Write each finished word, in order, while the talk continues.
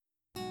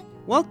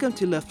Welcome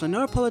to Le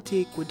Flaneur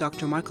Politique with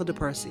Dr. Michael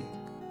DePercy.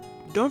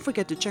 Don't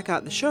forget to check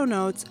out the show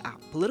notes at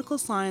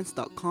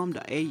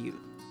politicalscience.com.au.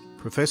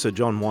 Professor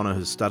John Wanna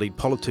has studied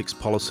politics,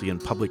 policy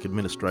and public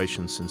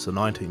administration since the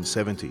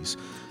 1970s,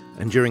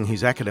 and during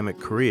his academic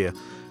career,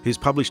 he's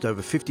published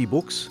over 50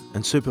 books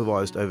and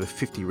supervised over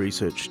 50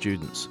 research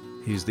students.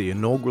 He's the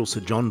inaugural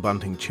Sir John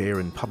Bunting Chair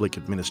in Public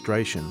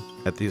Administration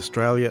at the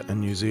Australia and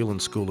New Zealand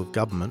School of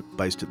Government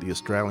based at the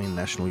Australian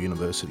National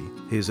University.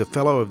 He is a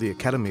Fellow of the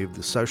Academy of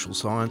the Social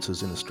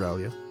Sciences in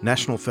Australia,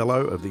 National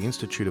Fellow of the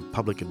Institute of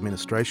Public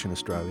Administration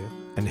Australia,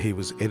 and he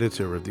was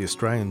editor of the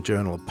Australian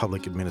Journal of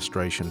Public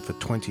Administration for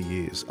 20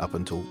 years up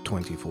until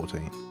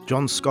 2014.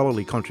 John's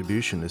scholarly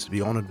contribution is to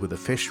be honoured with a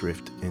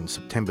Festschrift in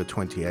September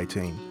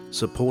 2018,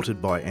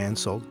 supported by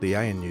ANSOG, the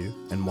ANU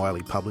and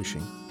Wiley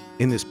Publishing.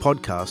 In this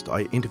podcast,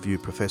 I interview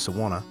Professor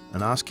Wanna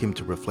and ask him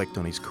to reflect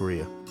on his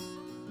career.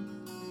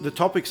 The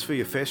topics for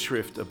your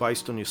Festschrift are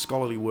based on your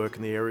scholarly work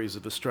in the areas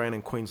of Australian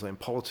and Queensland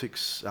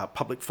politics,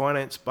 public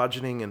finance,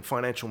 budgeting and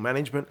financial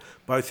management,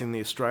 both in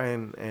the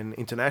Australian and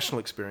international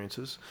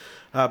experiences.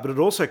 But it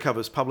also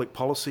covers public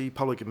policy,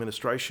 public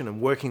administration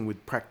and working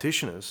with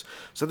practitioners.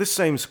 So this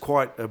seems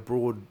quite a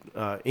broad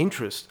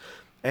interest.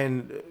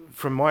 And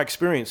from my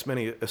experience,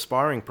 many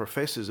aspiring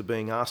professors are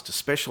being asked to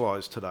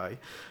specialise today.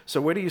 So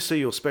where do you see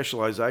your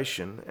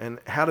specialisation and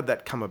how did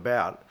that come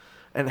about?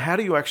 And how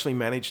do you actually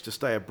manage to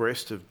stay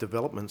abreast of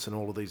developments in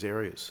all of these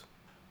areas?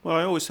 Well,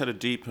 I always had a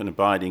deep and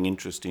abiding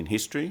interest in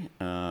history.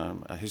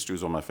 History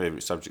was one of my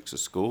favourite subjects at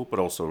school, but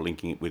also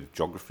linking it with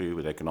geography,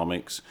 with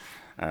economics.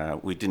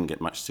 We didn't get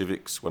much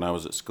civics when I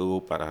was at school,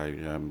 but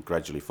I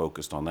gradually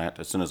focused on that.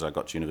 As soon as I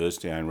got to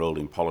university, I enrolled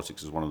in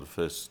politics as one of the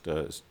first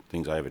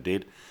things I ever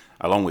did,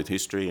 along with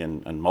history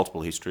and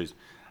multiple histories,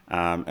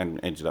 and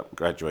ended up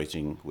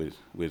graduating with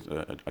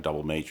a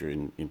double major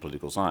in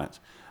political science.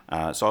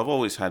 So I've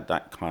always had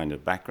that kind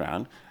of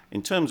background.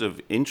 In terms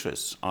of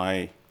interests,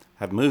 I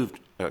have moved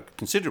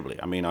considerably.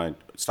 I mean, I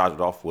started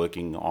off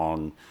working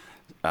on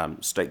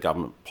state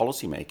government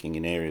policy making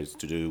in areas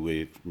to do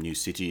with new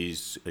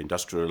cities,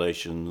 industrial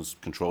relations,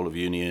 control of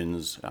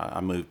unions.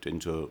 I moved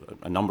into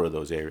a number of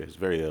those areas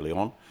very early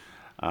on.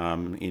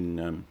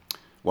 In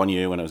 1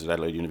 year when I was at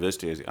Adelaide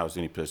University, I was the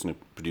only person who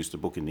produced a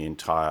book in the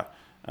entire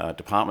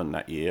department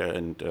that year,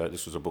 and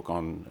this was a book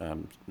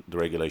on the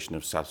regulation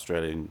of South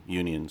Australian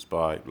unions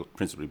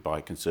principally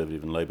by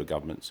Conservative and Labor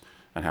governments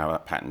and how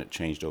that pattern had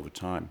changed over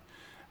time.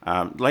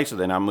 Later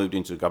then I moved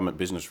into government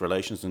business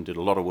relations and did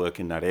a lot of work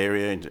in that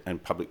area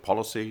and public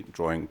policy,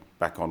 drawing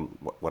back on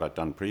what I'd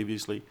done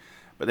previously.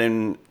 But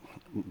then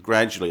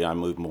gradually I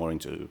moved more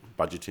into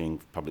budgeting,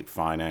 public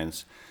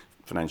finance,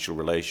 financial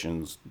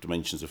relations,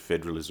 dimensions of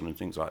federalism and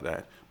things like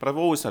that. But I've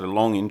always had a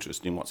long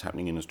interest in what's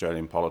happening in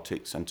Australian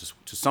politics and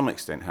to some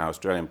extent how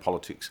Australian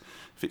politics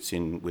fits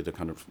in with the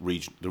kind of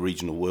the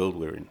regional world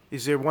we're in.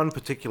 Is there one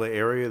particular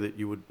area that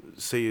you would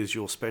see as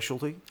your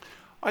specialty?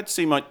 I'd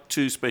see my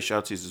two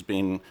specialities as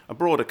being a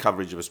broader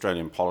coverage of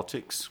Australian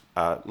politics,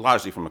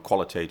 largely from a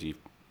qualitative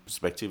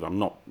perspective. I'm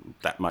not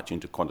that much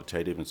into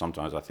quantitative, and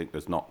sometimes I think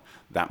there's not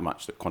that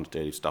much that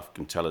quantitative stuff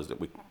can tell us that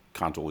we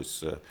can't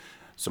always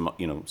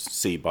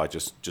see by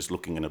just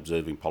looking and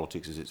observing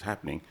politics as it's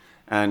happening.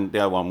 And the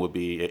other one would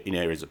be in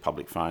areas of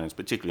public finance,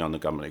 particularly on the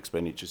government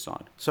expenditure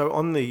side. So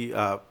on the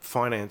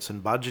finance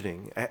and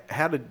budgeting,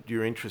 how did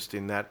your interest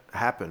in that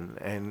happen?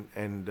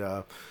 And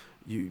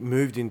you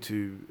moved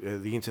into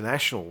the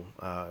international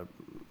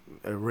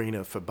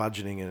arena for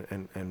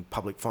budgeting and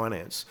public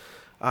finance.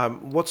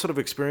 What sort of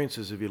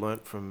experiences have you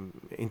learnt from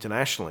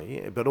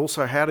internationally? But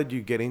also, how did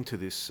you get into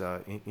this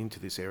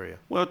area?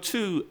 Well,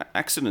 two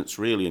accidents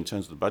really in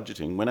terms of the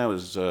budgeting. When I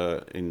was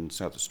in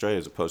South Australia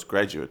as a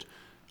postgraduate,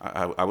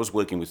 I was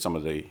working with some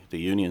of the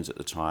unions at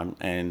the time,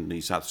 and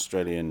the South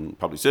Australian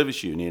Public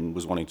Service Union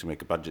was wanting to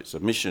make a budget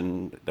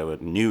submission. They were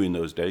new in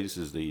those days,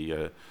 as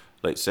the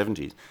late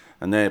 70s,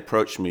 and they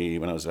approached me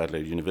when I was at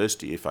Adelaide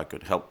University if I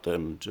could help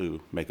them to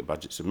make a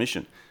budget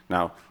submission.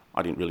 Now,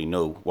 I didn't really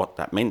know what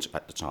that meant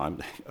at the time.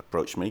 They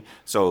approached me,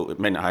 so it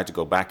meant I had to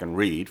go back and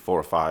read 4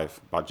 or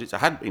 5 budgets. I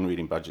had been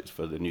reading budgets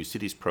for the New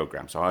Cities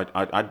program, so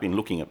I'd been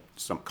looking at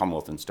some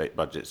Commonwealth and state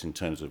budgets in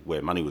terms of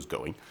where money was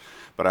going,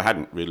 but I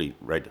hadn't really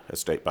read a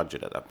state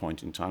budget at that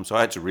point in time. So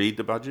I had to read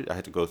the budget. I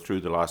had to go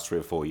through the last 3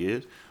 or 4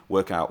 years,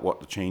 work out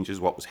what the changes,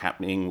 what was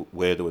happening,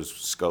 where there was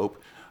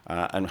scope,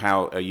 and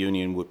how a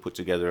union would put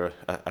together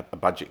a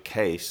budget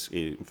case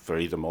for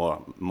either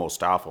more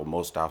staff or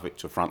more staff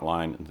to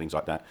frontline and things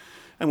like that.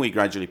 And we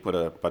gradually put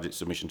a budget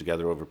submission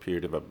together over a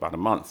period of about a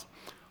month.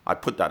 I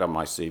put that on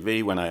my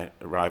CV. When I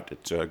arrived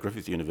at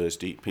Griffith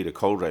University, Peter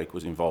Coldrake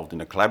was involved in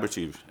a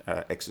collaborative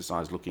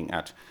exercise looking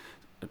at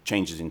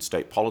changes in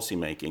state policy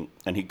making,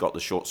 and he got the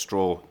short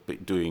straw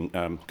doing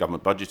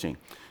government budgeting.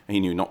 He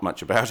knew not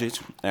much about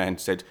it and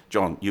said,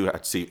 "John,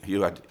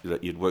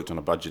 you'd worked on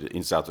a budget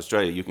in South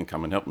Australia, you can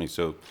come and help me."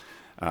 So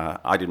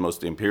I did most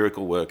of the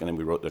empirical work, and then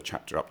we wrote the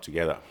chapter up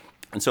together.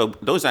 And so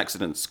those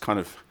accidents kind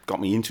of got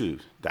me into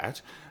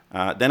that.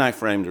 Then I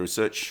framed a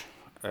research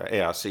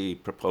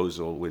ARC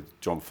proposal with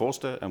John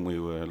Forster, and we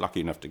were lucky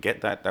enough to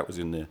get that. That was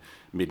in the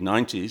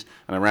mid-90s.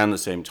 And around the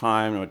same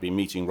time, I'd been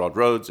meeting Rod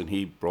Rhodes, and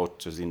he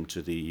brought us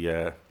into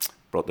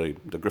brought the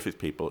Griffith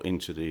people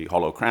into the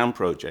Hollow Crown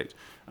project,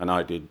 and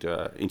I did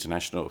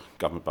international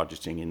government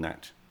budgeting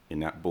in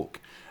that book.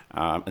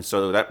 And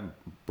so that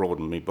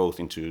broadened me both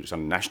into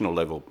some national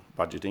level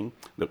budgeting.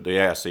 The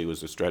ARC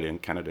was Australia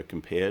and Canada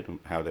compared, and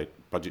how their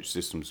budget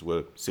systems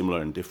were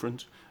similar and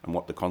different, and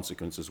what the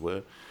consequences were.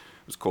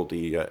 It was called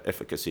the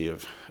efficacy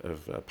of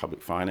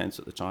public finance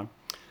at the time,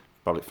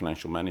 public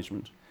financial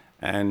management.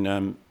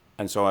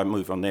 And so I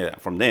moved on there.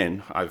 From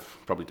then, I've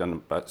probably done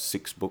about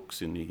 6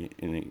 books in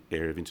the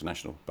area of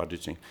international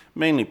budgeting,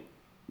 mainly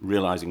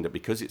realizing that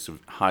because it's a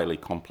highly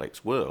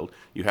complex world,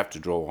 you have to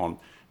draw on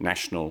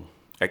national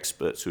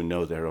experts who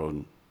know their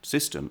own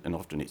system, and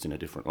often it's in a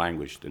different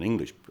language than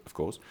English, of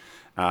course,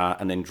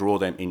 and then draw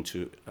them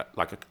into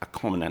a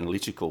common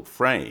analytical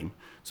frame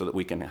so that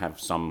we can have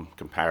some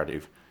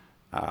comparative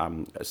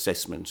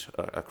assessment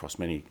across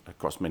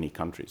many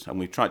countries. And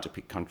we've tried to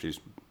pick countries,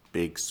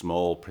 big,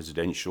 small,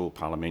 presidential,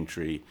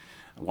 parliamentary,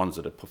 ones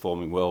that are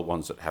performing well,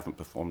 ones that haven't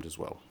performed as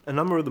well. A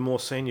number of the more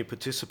senior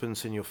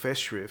participants in your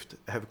Festschrift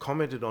have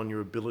commented on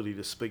your ability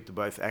to speak to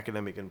both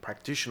academic and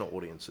practitioner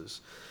audiences,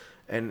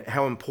 and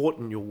how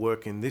important your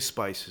work in this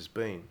space has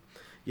been.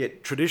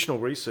 Yet traditional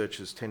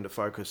researchers tend to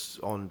focus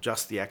on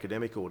just the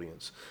academic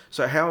audience.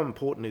 So how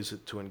important is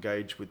it to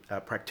engage with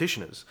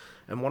practitioners,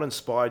 and what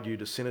inspired you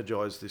to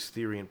synergise this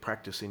theory and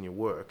practice in your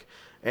work?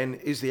 And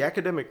is the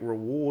academic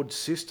reward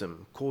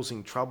system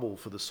causing trouble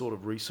for the sort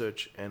of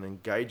research and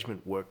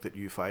engagement work that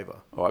you favour?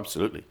 Oh,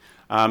 absolutely.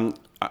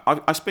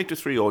 I speak to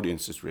 3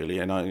 audiences really,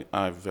 and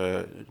I've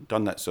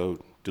done that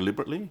so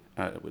deliberately.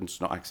 It's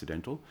not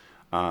accidental.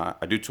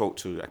 I do talk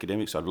to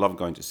academics. I love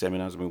going to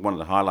seminars. I mean, one of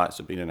the highlights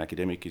of being an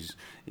academic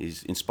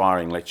is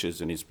inspiring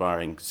lectures and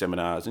inspiring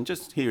seminars, and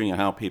just hearing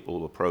how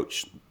people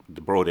approach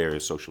the broad area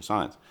of social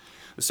science.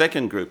 The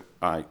second group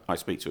I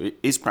speak to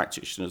is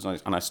practitioners,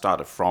 and I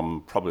started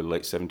from probably the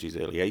late 70s,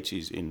 early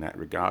 80s in that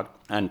regard,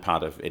 and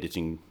part of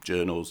editing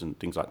journals and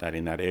things like that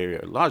in that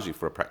area, largely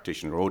for a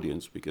practitioner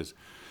audience, because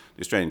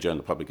the Australian Journal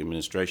of Public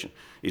Administration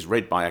is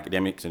read by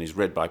academics and is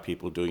read by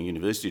people doing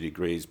university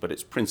degrees, but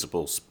its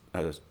principal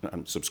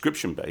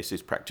subscription base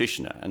is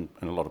practitioner, and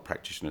a lot of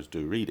practitioners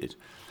do read it.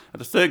 And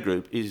the third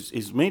group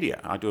is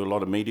media. I do a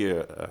lot of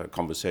media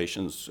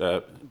conversations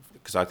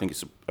because I think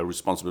it's a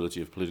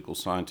responsibility of political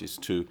scientists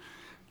to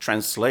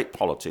translate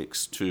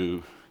politics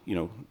to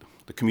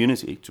the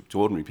community, to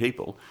ordinary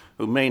people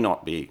who may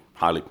not be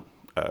highly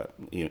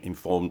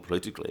informed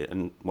politically,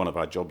 and one of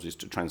our jobs is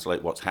to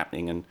translate what's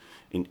happening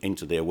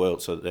into their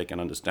world so that they can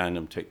understand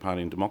and take part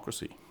in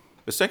democracy.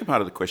 The second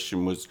part of the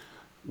question was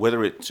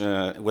whether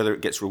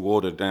it gets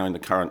rewarded now in the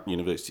current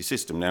university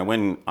system. Now,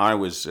 when I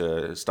was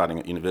starting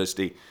at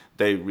university,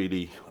 they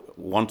really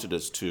wanted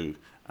us to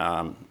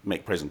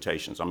make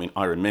presentations. I mean,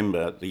 I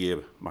remember the year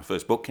my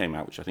first book came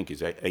out, which I think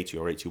is 80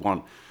 or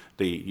 81,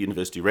 the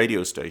university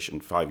radio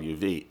station,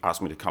 5UV,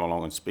 asked me to come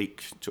along and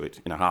speak to it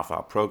in a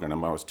half-hour program,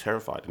 and I was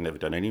terrified. I'd never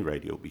done any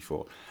radio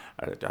before.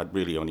 I'd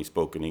really only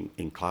spoken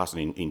in class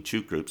and in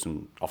tute groups,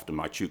 and often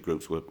my tute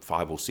groups were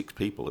 5 or 6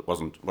 people. It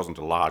wasn't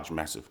a large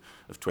mass of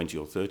 20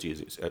 or 30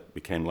 as it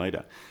became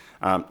later.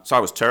 So I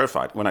was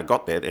terrified. When I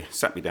got there, they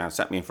sat me down,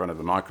 sat me in front of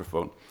the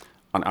microphone,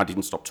 and I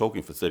didn't stop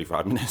talking for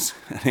 35 minutes.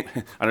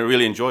 And I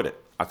really enjoyed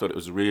it. I thought it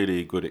was a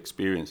really good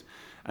experience.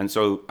 And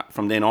so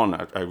from then on,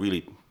 I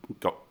really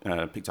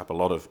picked up a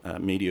lot of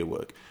media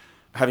work.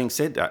 Having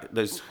said that,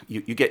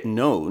 you get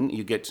known,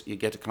 you get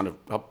a kind of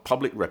a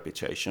public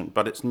reputation,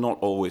 but it's not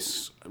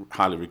always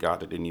highly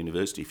regarded in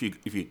university.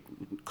 If you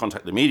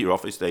contact the media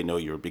office, they know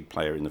you're a big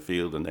player in the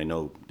field, and they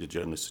know the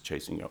journalists are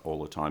chasing you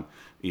all the time,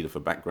 either for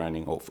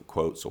backgrounding or for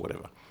quotes or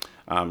whatever.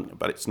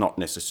 But it's not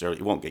necessarily,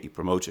 it won't get you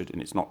promoted,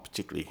 and it's not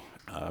particularly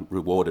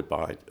rewarded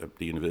by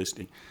the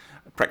university.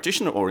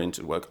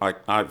 Practitioner-oriented work,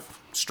 I've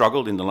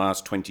struggled in the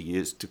last 20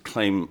 years to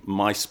claim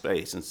my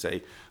space and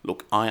say,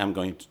 look, I am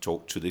going to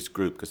talk to this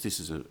group because this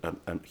is a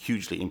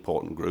hugely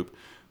important group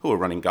who are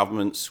running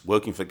governments,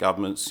 working for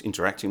governments,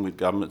 interacting with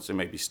governments. There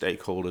may be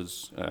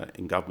stakeholders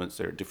in governments.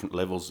 There are different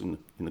levels in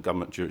the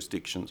government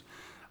jurisdictions.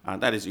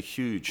 That is a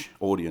huge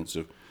audience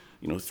of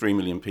 3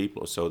 million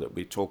people or so that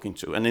we're talking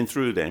to, and then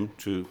through them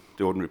to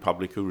the ordinary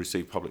public who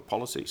receive public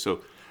policy.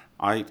 So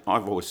I've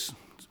always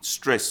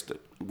stressed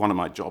that one of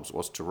my jobs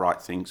was to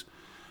write things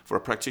for a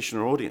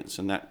practitioner audience,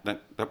 and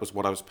that was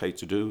what I was paid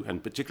to do.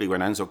 And particularly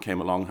when ANZOG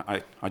came along,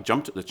 I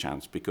jumped at the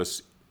chance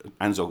because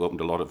ANZOG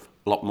opened a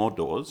lot more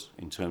doors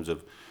in terms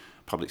of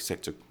public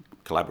sector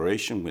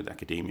collaboration with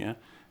academia,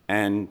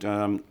 and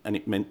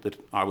it meant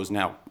that I was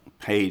now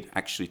paid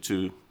actually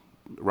to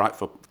write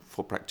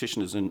for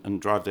practitioners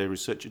and drive their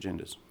research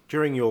agendas.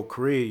 During your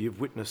career, you've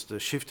witnessed a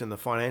shift in the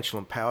financial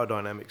and power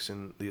dynamics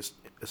in the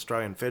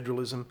Australian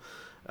federalism,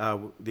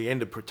 the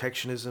end of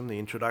protectionism, the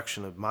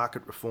introduction of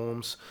market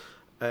reforms,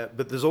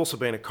 but there's also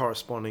been a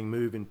corresponding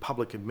move in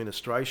public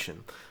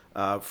administration.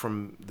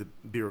 from the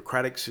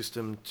bureaucratic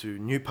system to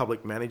new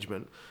public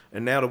management,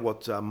 and now to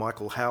what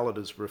Michael Howlett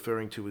is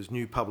referring to as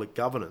new public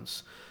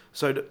governance.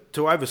 So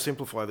to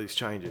oversimplify these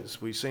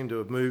changes, we seem to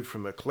have moved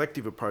from a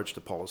collective approach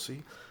to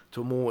policy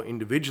to a more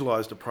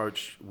individualised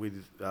approach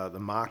with the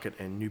market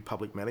and new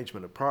public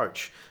management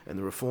approach and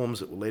the reforms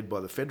that were led by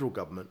the federal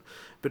government.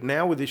 But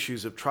now with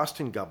issues of trust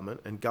in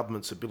government and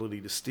government's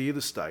ability to steer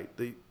the state,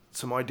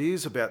 some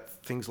ideas about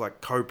things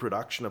like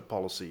co-production of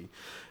policy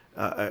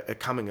are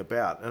coming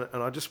about.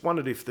 And I just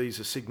wondered if these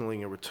are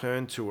signalling a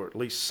return to, or at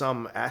least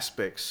some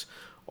aspects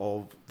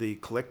of, the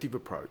collective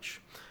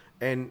approach.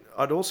 And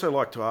I'd also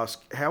like to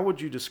ask, how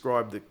would you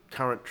describe the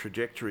current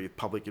trajectory of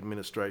public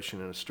administration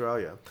in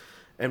Australia?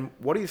 And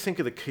what do you think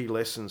are the key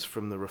lessons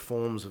from the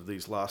reforms of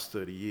these last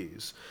 30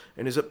 years?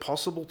 And is it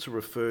possible to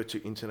refer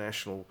to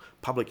international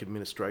public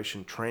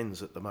administration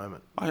trends at the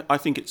moment? I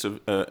think it's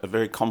a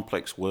very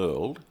complex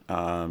world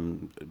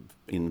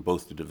in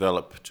both the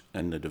developed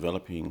and the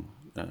developing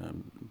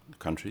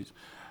countries.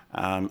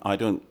 I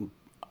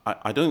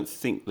don't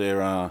think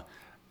there are.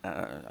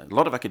 A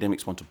lot of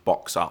academics want to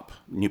box up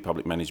new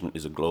public management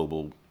is a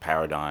global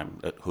paradigm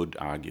that Hood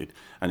argued,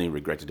 and he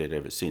regretted it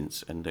ever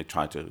since. And they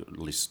try to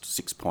list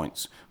 6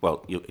 points.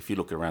 Well, if you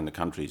look around the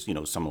countries,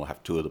 some will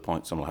have 2 of the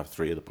points, some will have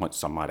 3 of the points,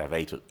 some might have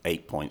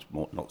 8 points,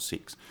 more, not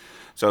 6.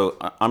 So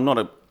I'm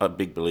not a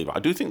big believer. I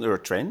do think there are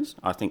trends.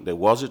 I think there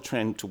was a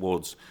trend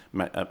towards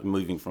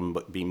moving from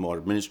being more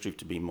administrative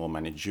to being more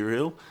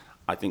managerial.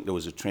 I think there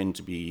was a trend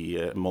to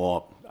be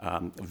more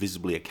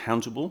visibly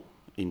accountable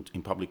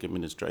in public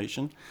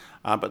administration,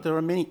 but there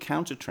are many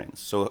counter trends.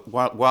 So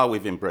while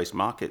we've embraced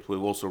markets,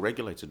 we've also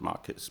regulated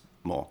markets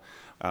more.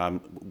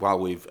 While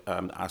we've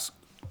asked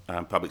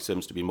public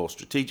servants to be more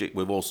strategic,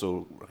 we've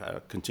also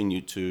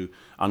continued to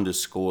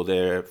underscore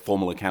their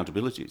formal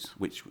accountabilities,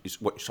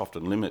 which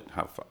often limit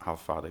how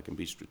far they can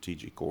be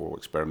strategic or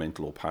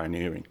experimental or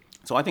pioneering.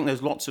 So I think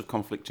there's lots of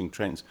conflicting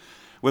trends.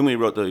 When we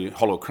wrote the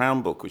Hollow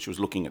Crown book, which was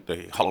looking at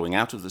the hollowing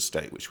out of the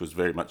state, which was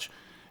very much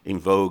in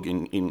vogue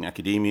in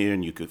academia,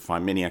 and you could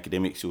find many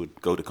academics who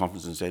would go to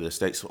conferences and say the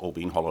states are all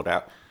being hollowed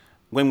out.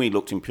 When we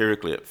looked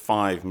empirically at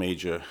 5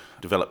 major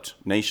developed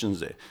nations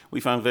there, we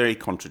found very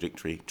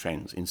contradictory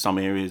trends. In some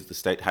areas, the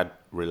state had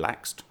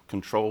relaxed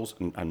controls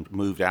and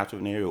moved out of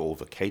an area or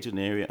vacated an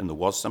area, and there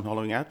was some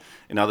hollowing out.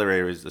 In other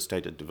areas, the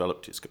state had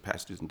developed its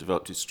capacities and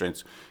developed its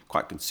strengths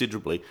quite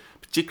considerably.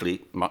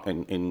 Particularly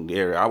in the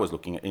area I was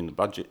looking at in the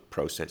budget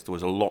process, there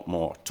was a lot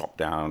more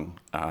top-down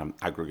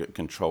aggregate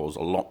controls,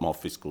 a lot more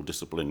fiscal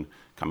discipline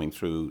coming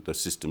through the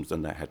systems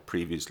than there had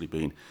previously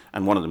been.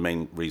 And one of the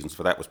main reasons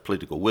for that was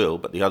political will,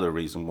 but the other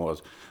reason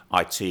was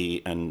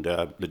IT and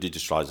the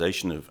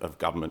digitalisation of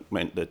government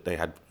meant that they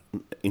had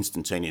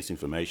instantaneous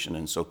information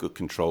and so could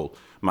control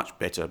much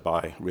better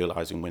by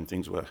realising when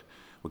things were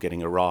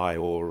getting awry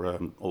or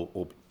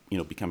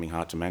becoming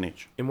hard to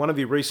manage. In one of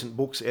your recent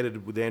books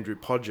edited with Andrew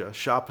Podger,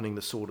 Sharpening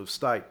the Sword of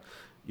State,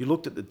 you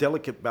looked at the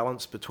delicate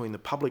balance between the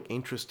public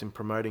interest in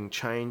promoting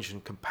change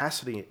and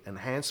capacity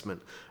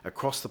enhancement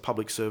across the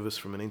public service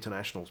from an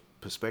international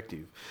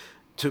perspective.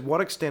 To what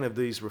extent have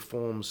these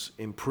reforms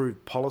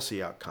improved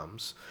policy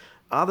outcomes?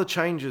 Are the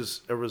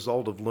changes a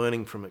result of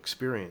learning from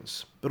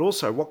experience? But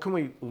also, what can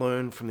we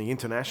learn from the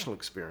international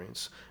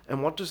experience?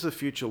 And what does the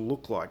future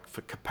look like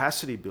for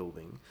capacity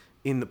building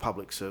in the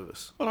public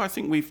service? Well, I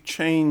think we've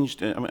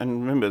changed,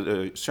 and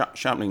remember,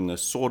 sharpening the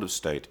sword of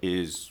state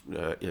is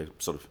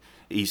sort of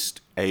East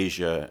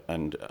Asia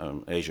and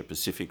Asia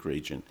Pacific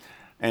region.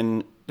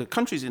 And the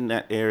countries in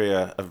that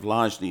area have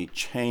largely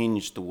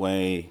changed the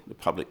way the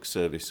public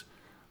service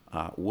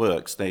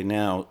works. They're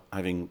now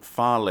having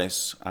far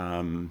less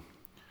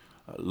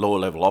lower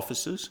level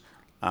officers.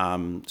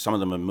 Some of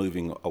them are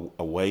moving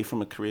away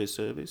from a career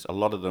service. A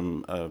lot of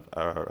them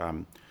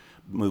are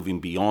moving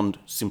beyond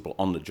simple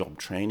on-the-job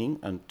training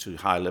and to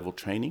high-level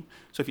training.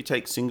 So if you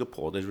take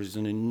Singapore, there is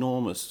an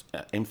enormous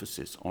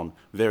emphasis on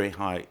very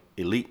high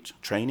elite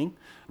training,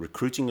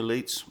 recruiting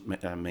elites,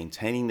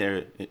 maintaining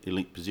their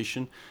elite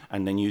position,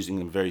 and then using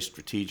them very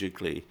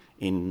strategically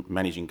in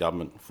managing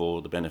government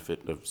for the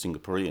benefit of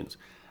Singaporeans.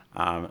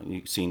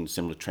 You've seen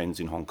similar trends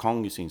in Hong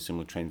Kong, you've seen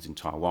similar trends in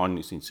Taiwan,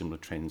 you've seen similar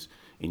trends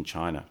in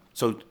China.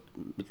 So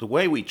the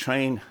way we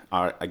train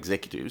our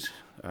executives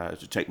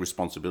to take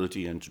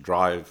responsibility and to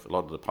drive a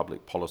lot of the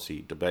public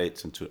policy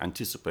debates and to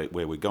anticipate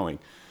where we're going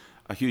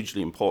are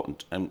hugely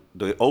important. And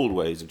the old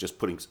ways of just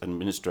putting an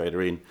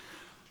administrator in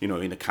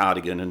a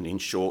cardigan and in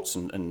shorts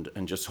and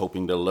just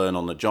hoping they'll learn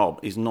on the job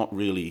is not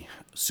really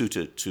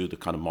suited to the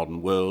kind of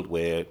modern world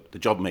where the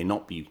job may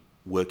not be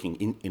working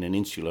in an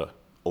insular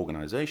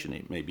organization.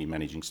 It may be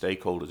managing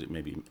stakeholders, it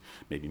may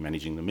be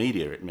managing the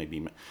media, it may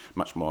be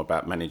much more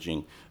about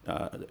managing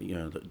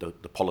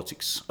the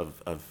politics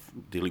of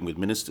dealing with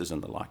ministers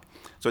and the like.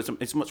 So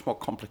it's a much more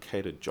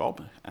complicated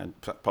job, and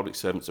public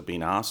servants are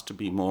being asked to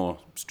be more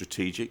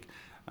strategic,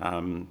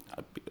 and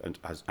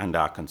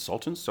our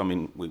consultants. So I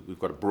mean, we've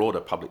got a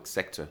broader public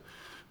sector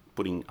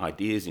putting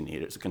ideas in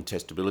here. It's a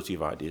contestability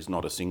of ideas,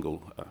 not a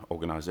single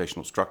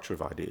organisational structure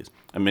of ideas.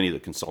 And many of the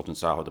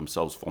consultants are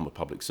themselves former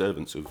public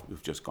servants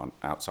who've just gone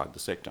outside the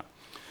sector.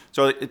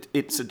 So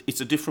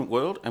it's a different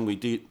world, and we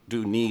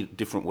do need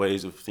different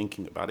ways of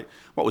thinking about it.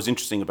 What was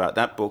interesting about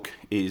that book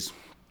is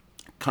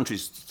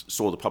countries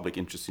saw the public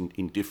interest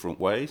in different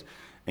ways.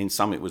 In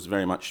some, it was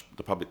very much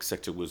the public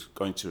sector was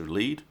going to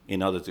lead.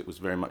 In others, it was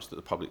very much that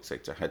the public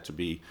sector had to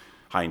be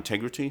high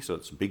integrity. So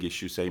it's a big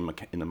issue, say,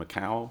 in the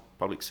Macau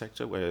public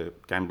sector, where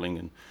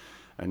gambling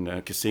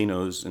and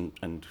casinos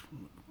and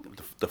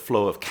the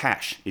flow of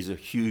cash is a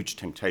huge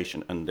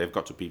temptation, and they've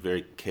got to be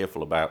very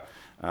careful about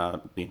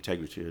the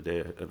integrity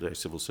of their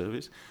civil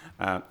service.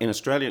 In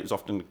Australia, it was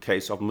often the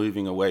case of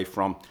moving away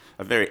from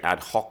a very ad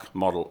hoc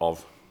model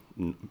of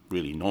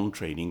really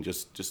non-training,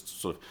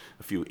 just sort of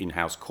a few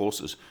in-house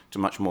courses, to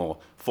much more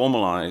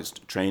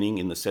formalised training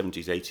in the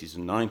 70s, 80s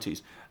and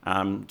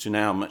 90s, to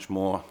now much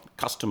more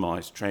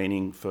customised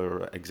training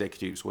for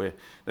executives, where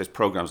there's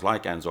programs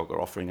like ANZOG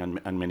are offering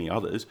and many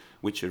others,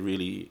 which are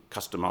really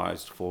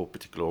customised for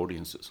particular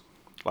audiences,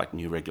 like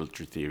new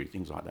regulatory theory,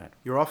 things like that.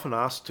 You're often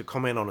asked to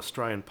comment on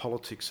Australian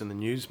politics and the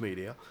news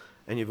media,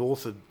 and you've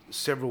authored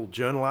several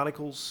journal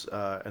articles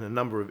and a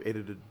number of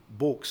edited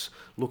books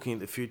looking at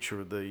the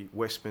future of the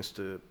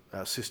Westminster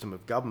system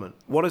of government.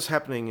 What is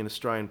happening in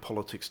Australian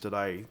politics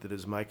today that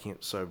is making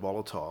it so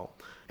volatile?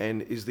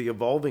 And is the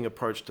evolving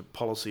approach to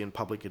policy and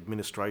public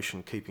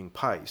administration keeping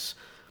pace?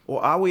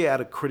 Or are we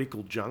at a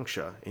critical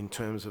juncture in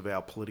terms of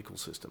our political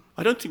system?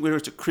 I don't think we're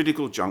at a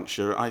critical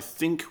juncture. I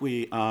think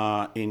we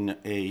are in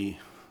a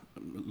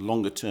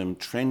longer-term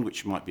trend,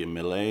 which might be a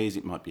malaise,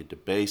 it might be a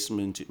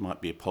debasement, it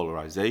might be a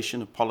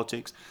polarisation of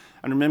politics.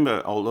 And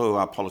remember, although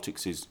our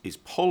politics is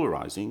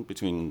polarising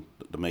between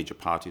the major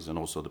parties and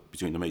also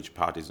between the major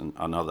parties and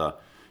other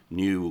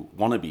new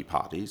wannabe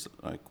parties,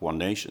 like One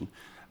Nation,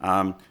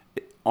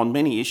 on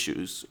many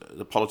issues,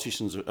 the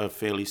politicians are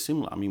fairly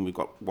similar. I mean, we've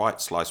got white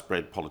sliced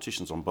bread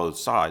politicians on both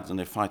sides, and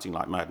they're fighting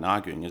like mad and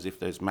arguing as if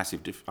there's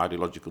massive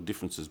ideological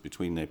differences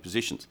between their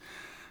positions.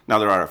 Now,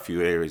 there are a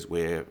few areas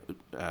where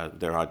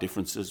there are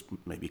differences,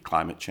 maybe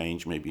climate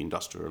change, maybe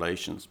industrial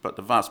relations, but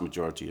the vast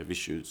majority of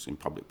issues in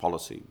public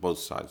policy, both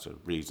sides are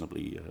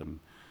reasonably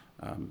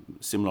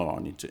similar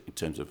on in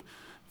terms of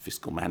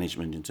fiscal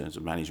management, in terms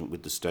of management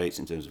with the states,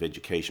 in terms of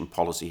education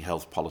policy,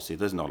 health policy.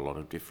 There's not a lot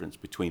of difference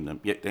between them.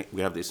 Yet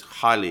we have this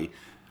highly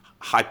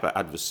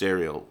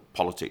hyper-adversarial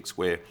politics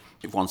where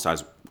if one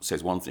side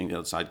says one thing, the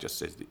other side just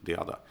says the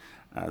other.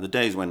 The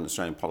days when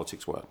Australian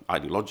politics were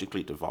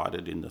ideologically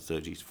divided in the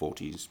 30s,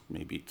 40s,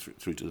 maybe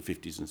through to the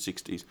 50s and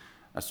 60s,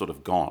 are sort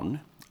of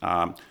gone.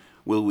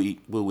 Will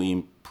we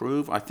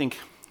improve? I think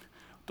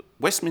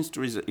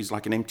Westminster is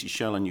like an empty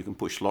shell, and you can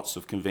push lots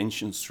of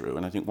conventions through.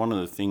 And I think one of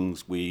the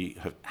things we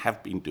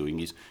have been doing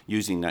is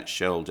using that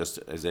shell just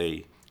as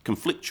a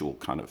conflictual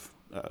kind of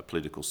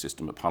political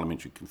system, a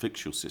parliamentary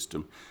conflictual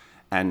system,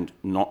 and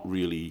not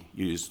really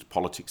used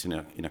politics in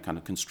a kind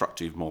of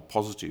constructive, more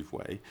positive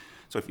way.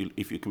 So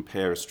if you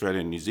compare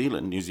Australia and New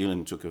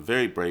Zealand took a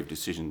very brave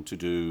decision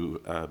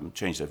to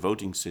change their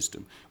voting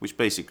system, which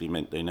basically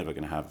meant they're never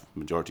going to have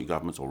majority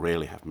governments, or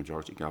rarely have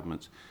majority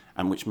governments,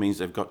 and which means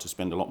they've got to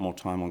spend a lot more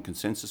time on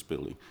consensus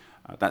building.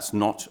 That's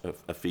not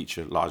a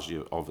feature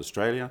largely of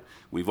Australia.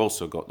 We've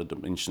also got the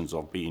dimensions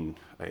of being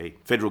a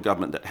federal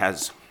government that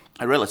has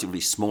a relatively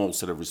small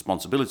set of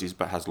responsibilities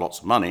but has lots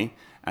of money,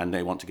 and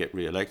they want to get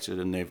re-elected,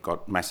 and they've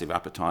got massive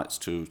appetites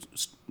to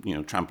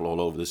trample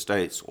all over the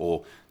states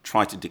or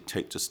try to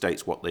dictate to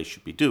states what they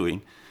should be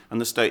doing.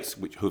 And the states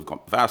who've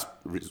got vast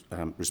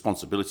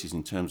responsibilities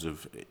in terms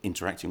of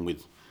interacting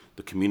with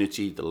the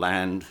community, the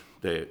land,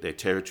 their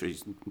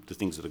territories, the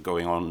things that are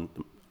going on,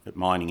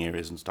 mining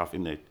areas and stuff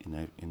in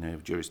their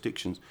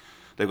jurisdictions,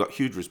 they've got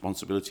huge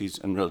responsibilities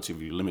and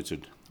relatively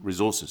limited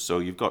resources. So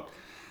you've got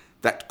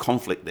that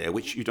conflict there,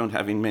 which you don't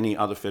have in many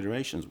other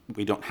federations.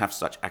 We don't have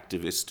such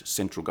activist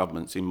central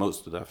governments in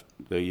most of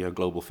the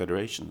global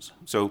federations.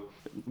 So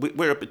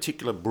we're a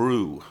particular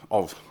brew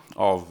of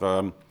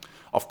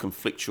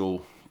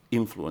conflictual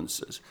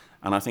influences,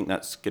 and I think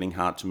that's getting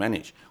hard to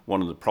manage.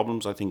 One of the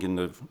problems, I think, in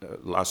the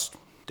last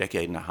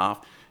decade and a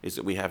half is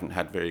that we haven't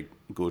had very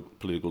good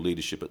political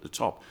leadership at the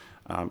top.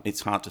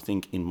 It's hard to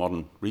think in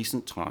modern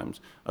recent times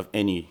of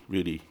any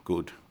really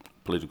good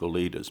political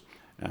leaders.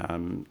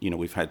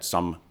 We've had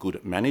some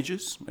good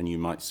managers, and you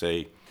might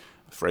say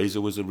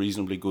Fraser was a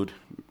reasonably good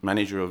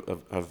manager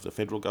of the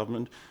federal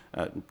government.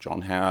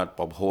 John Howard,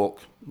 Bob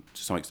Hawke,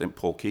 to some extent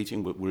Paul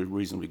Keating were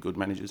reasonably good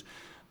managers.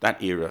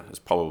 That era has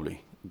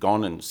probably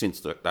gone, and since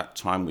that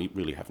time we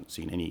really haven't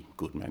seen any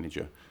good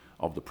manager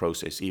of the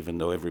process, even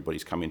though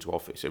everybody's come into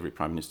office. Every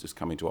Prime Minister's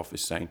come into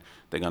office saying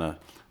they're going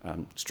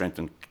to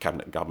strengthen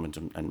cabinet government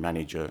and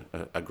manage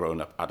a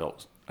grown-up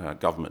adult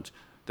government.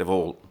 They've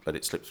all let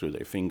it slip through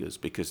their fingers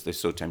because they're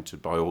so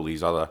tempted by all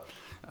these other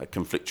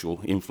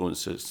conflictual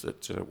influences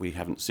that we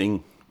haven't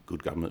seen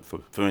good government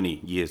for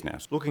many years now.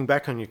 Looking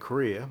back on your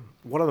career,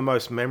 what are the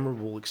most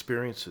memorable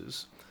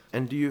experiences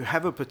And do you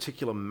have a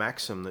particular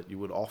maxim that you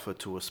would offer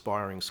to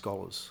aspiring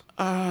scholars?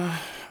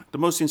 The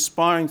most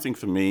inspiring thing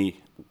for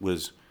me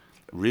was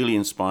really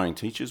inspiring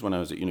teachers when I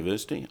was at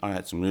university. I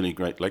had some really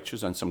great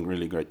lecturers and some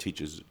really great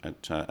teachers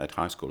at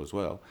high school as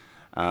well.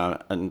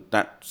 And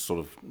that sort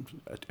of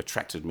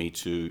attracted me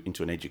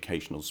into an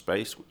educational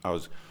space. I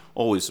was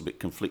always a bit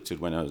conflicted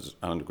when I was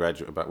an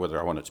undergraduate about whether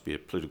I wanted to be a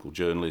political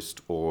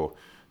journalist or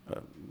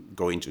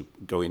go into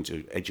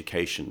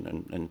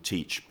education and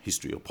teach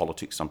history or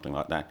politics, something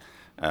like that.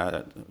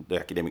 The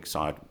academic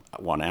side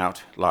won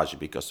out, largely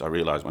because I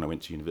realised when I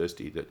went to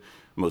university that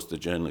most of the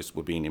journalists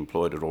were being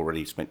employed, had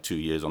already spent 2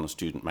 years on a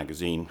student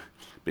magazine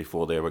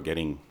before they were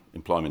getting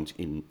employment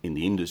in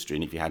the industry,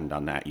 and if you hadn't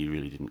done that, you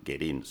really didn't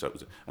get in. So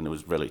and there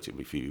was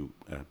relatively few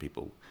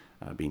people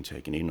being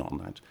taken in on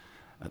that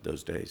at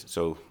those days.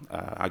 So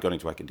I got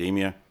into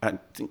academia, and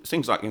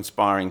things like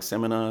inspiring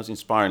seminars,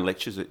 inspiring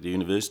lectures at the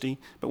university.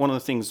 But one of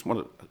the things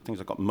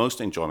I got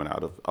most enjoyment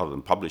out of, other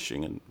than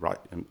publishing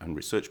and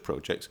research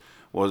projects,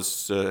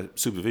 was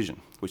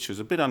supervision, which was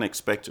a bit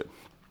unexpected.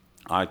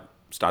 I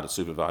started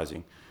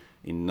supervising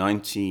in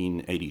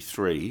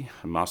 1983,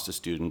 a master's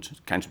student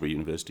at Canterbury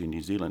University in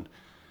New Zealand,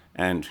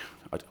 and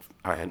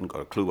I hadn't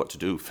got a clue what to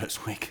do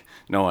first week,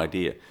 no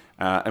idea.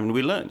 And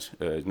we learned.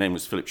 His name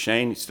was Philip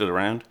Shane, he's still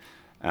around,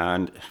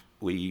 and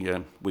we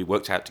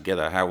worked out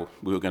together how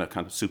we were going to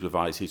kind of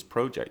supervise his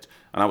project.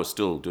 And I was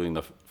still doing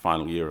the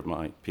final year of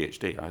my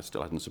PhD. I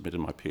still hadn't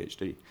submitted my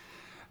PhD.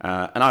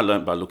 And I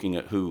learned by looking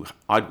at who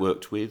I'd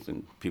worked with,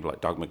 and people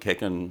like Doug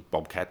McKechnie,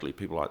 Bob Catley,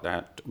 people like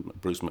that,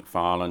 Bruce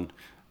McFarlane,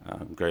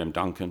 Graham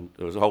Duncan.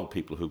 There was a whole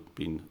people who've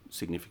been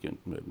significant.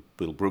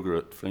 Bill Brugger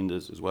at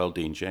Flinders as well,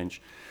 Dean Jensch.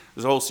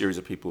 There's a whole series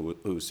of people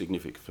who were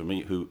significant for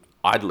me, who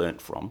I'd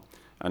learnt from,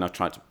 and I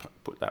tried to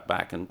put that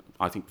back. And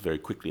I think very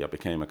quickly I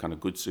became a kind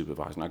of good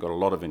supervisor, and I got a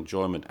lot of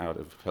enjoyment out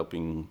of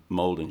helping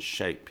mould and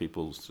shape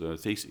people's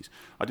theses.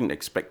 I didn't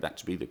expect that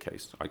to be the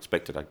case. I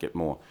expected I'd get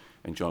more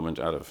enjoyment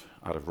out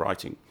of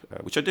writing,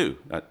 which I do.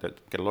 I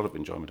get a lot of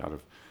enjoyment out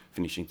of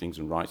finishing things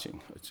and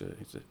writing.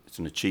 It's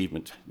an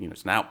achievement.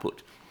 It's an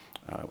output.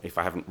 If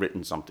I haven't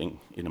written something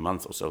in a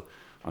month or so,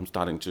 I'm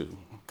starting to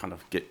kind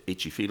of get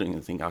itchy feeling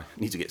and think I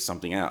need to get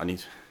something out. I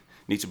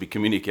need to be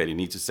communicating,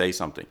 need to say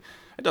something.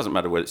 It doesn't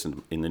matter whether it's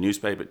in the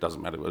newspaper, it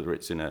doesn't matter whether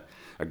it's in a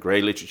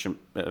grey literature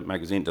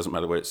magazine, it doesn't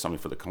matter whether it's something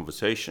for the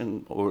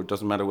conversation, or it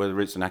doesn't matter whether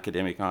it's an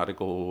academic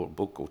article or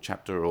book or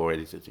chapter or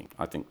editing.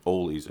 I think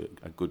all these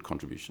are good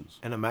contributions.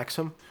 And a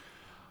maxim?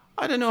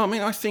 I don't know. I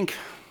mean, I think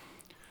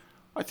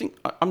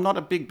I'm not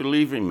a big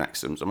believer in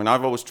maxims. I mean,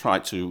 I've always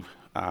tried to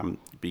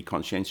be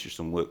conscientious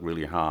and work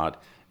really hard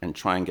and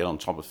try and get on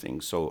top of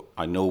things so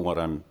I know what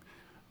I'm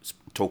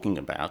talking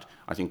about.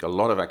 I think a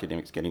lot of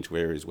academics get into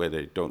areas where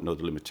they don't know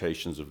the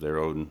limitations of their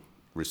own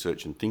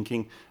research and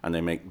thinking, and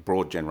they make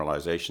broad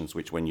generalizations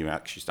which, when you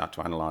actually start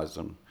to analyze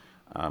them,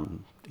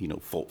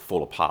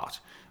 fall apart.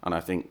 And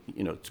I think,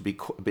 to be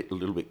a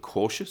little bit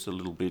cautious, a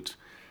little bit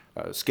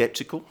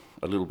skeptical,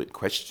 a little bit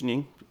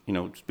questioning.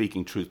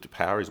 Speaking truth to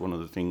power is one of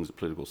the things that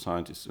political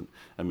scientists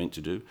are meant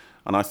to do.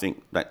 And I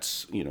think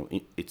that's,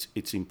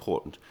 it's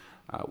important.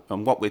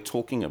 And what we're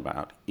talking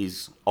about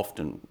is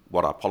often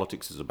what our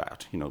politics is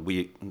about.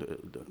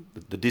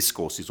 The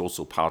discourse is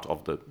also part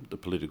of the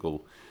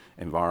political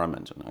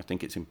environment, and I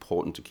think it's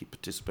important to keep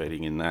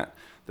participating in that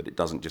it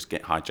doesn't just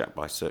get hijacked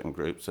by certain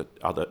groups, that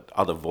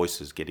other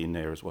voices get in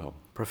there as well.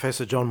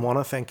 Professor John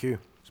Wanna, thank you.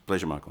 It's a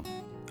pleasure, Michael.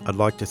 I'd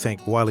like to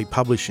thank Wiley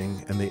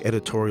Publishing and the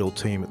editorial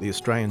team at the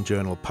Australian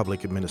Journal of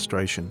Public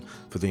Administration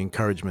for the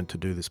encouragement to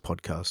do this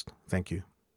podcast. Thank you.